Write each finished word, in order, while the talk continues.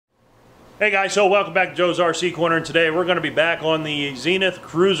Hey guys, so welcome back to Joe's RC Corner, and today we're going to be back on the Zenith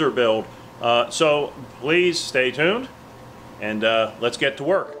Cruzer build. So please stay tuned, and let's get to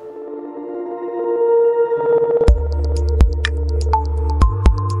work.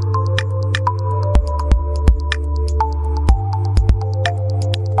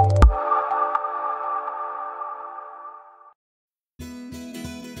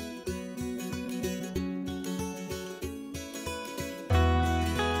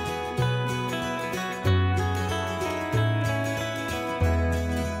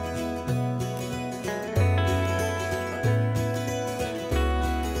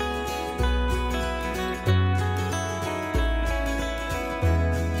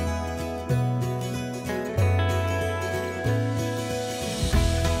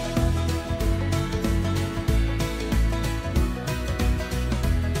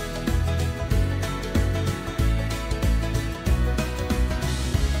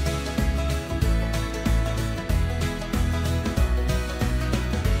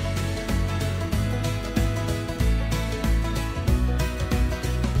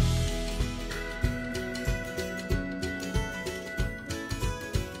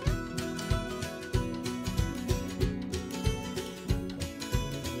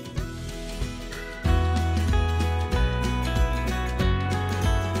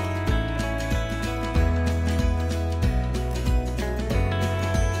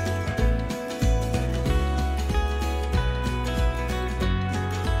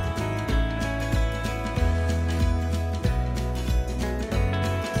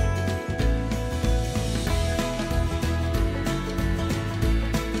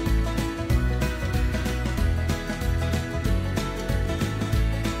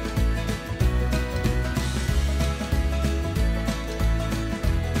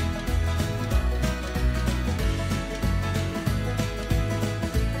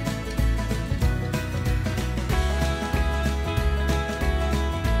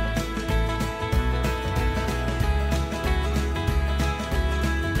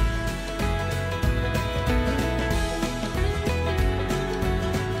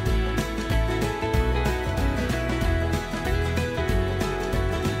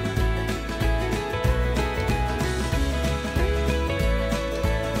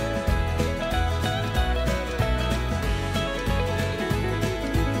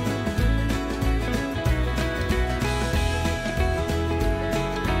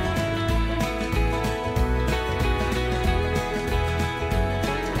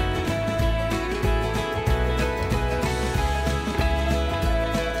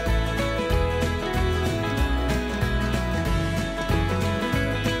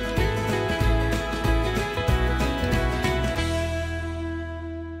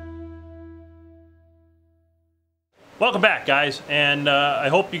 Welcome back, guys, and I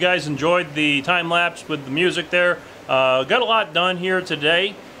hope you guys enjoyed the time-lapse with the music there. Got a lot done here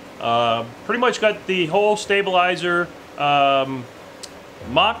today. Pretty much got the whole stabilizer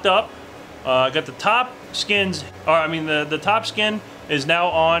mocked up. Got the top skins, the top skin is now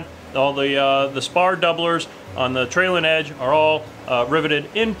on. All the spar doublers on the trailing edge are all riveted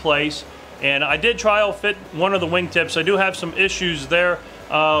in place. And I did trial fit one of the wingtips. I do have some issues there.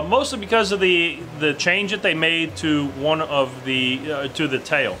 Mostly because of the change that they made to one of the to the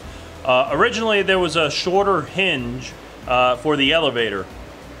tail. Originally there was a shorter hinge for the elevator.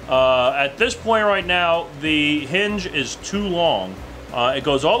 At this point right now, the hinge is too long. It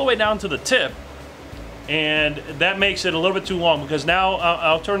goes all the way down to the tip, and that makes it a little bit too long, because now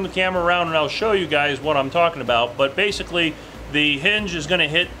I'll turn the camera around and I'll show you guys what I'm talking about. But basically, the hinge is going to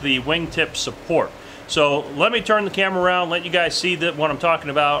hit the wingtip support. So let me turn the camera around, let you guys see what I'm talking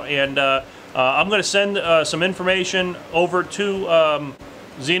about, and I'm going to send some information over to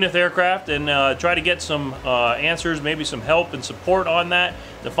Zenith Aircraft and try to get some answers, maybe some help and support on that,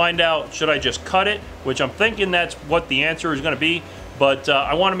 to find out, should I just cut it, which I'm thinking that's what the answer is going to be. But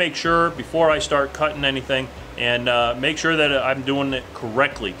I want to make sure before I start cutting anything, and make sure that I'm doing it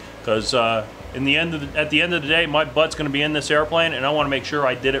correctly, because at the end of the day, my butt's going to be in this airplane, and I want to make sure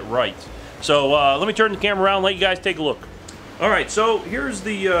I did it right. So let me turn the camera around and let you guys take a look. All right, so here's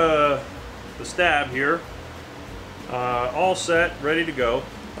the stab here, all set, ready to go.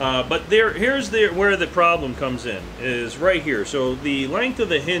 But here's where the problem comes in, is right here. So the length of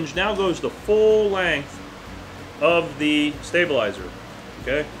the hinge now goes the full length of the stabilizer.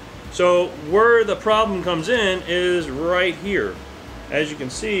 Okay, so where the problem comes in is right here. As you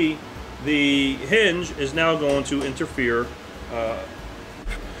can see, the hinge is now going to interfere.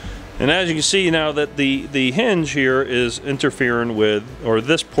 And as you can see now that the hinge here is interfering with, or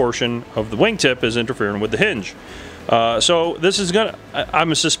this portion of the wingtip is interfering with the hinge. So this is gonna,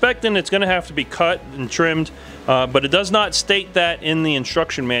 I'm suspecting it's gonna have to be cut and trimmed, but it does not state that in the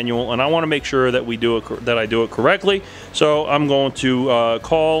instruction manual, and I want to make sure that I do it correctly. So I'm going to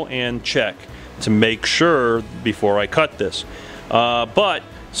call and check to make sure before I cut this.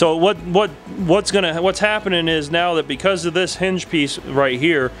 So what's happening is now that because of this hinge piece right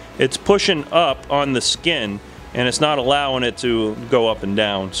here, it's pushing up on the skin and it's not allowing it to go up and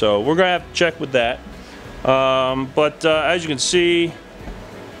down. So we're gonna have to check with that. As you can see,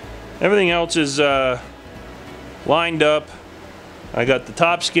 everything else is lined up. I got the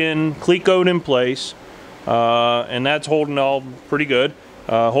top skin cleat-coat in place, and that's holding all pretty good.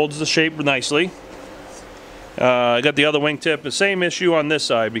 Holds the shape nicely. I got the other wingtip, the same issue on this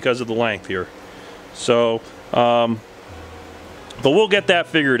side because of the length here. So, but we'll get that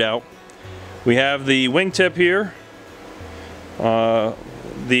figured out. We have the wingtip here,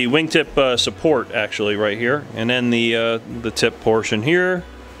 the wingtip support actually right here, and then the tip portion here.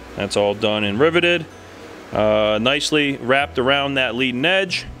 That's all done and riveted, nicely wrapped around that leading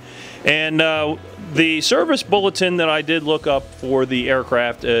edge. And the service bulletin that I did look up for the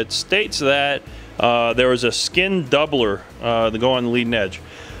aircraft, it states that there was a skin doubler to go on the leading edge.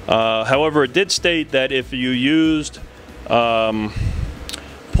 However, it did state that if you used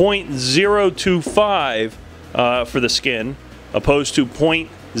 0.025 for the skin, opposed to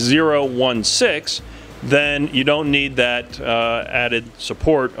 0.016, then you don't need that added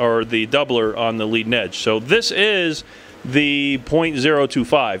support or the doubler on the leading edge. So this is the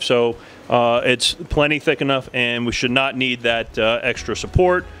 0.025. So it's plenty thick enough, and we should not need that extra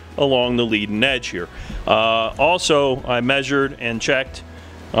support along the leading edge here. Also, I measured and checked.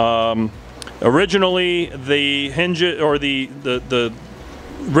 Originally, the hinge or the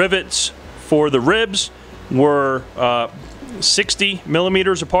rivets for the ribs were 60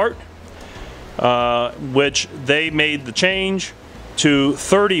 millimeters apart, which they made the change to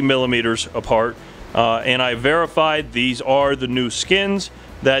 30 millimeters apart, and I verified these are the new skins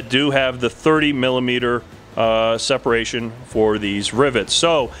that do have the 30 millimeter separation for these rivets.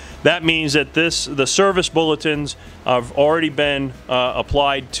 So that means that the service bulletins have already been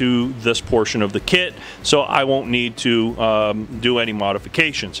applied to this portion of the kit, so I won't need to do any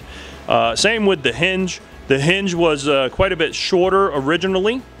modifications. Same with the hinge. The hinge was quite a bit shorter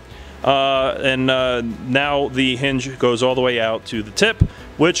originally, and now the hinge goes all the way out to the tip,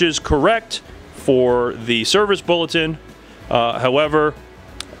 which is correct for the service bulletin. However,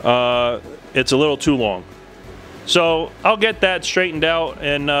 it's a little too long. So I'll get that straightened out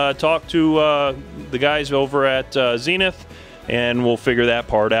and talk to the guys over at Zenith, and we'll figure that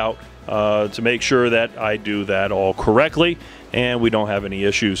part out to make sure that I do that all correctly and we don't have any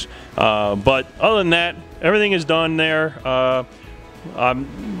issues. But other than that, everything is done there.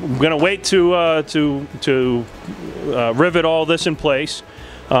 I'm gonna wait to rivet all this in place,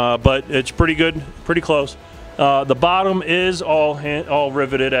 but it's pretty good, pretty close. The bottom is all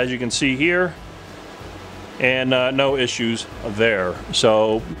riveted, as you can see here, and no issues there.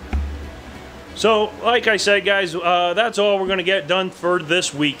 So like I said, guys, that's all we're gonna get done for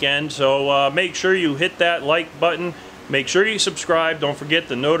this weekend. So make sure you hit that like button, make sure you subscribe, don't forget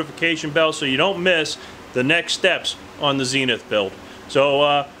the notification bell so you don't miss the next steps on the Zenith build.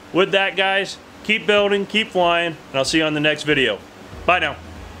 So with that, guys, keep building, keep flying, and I'll see you on the next video. Bye now.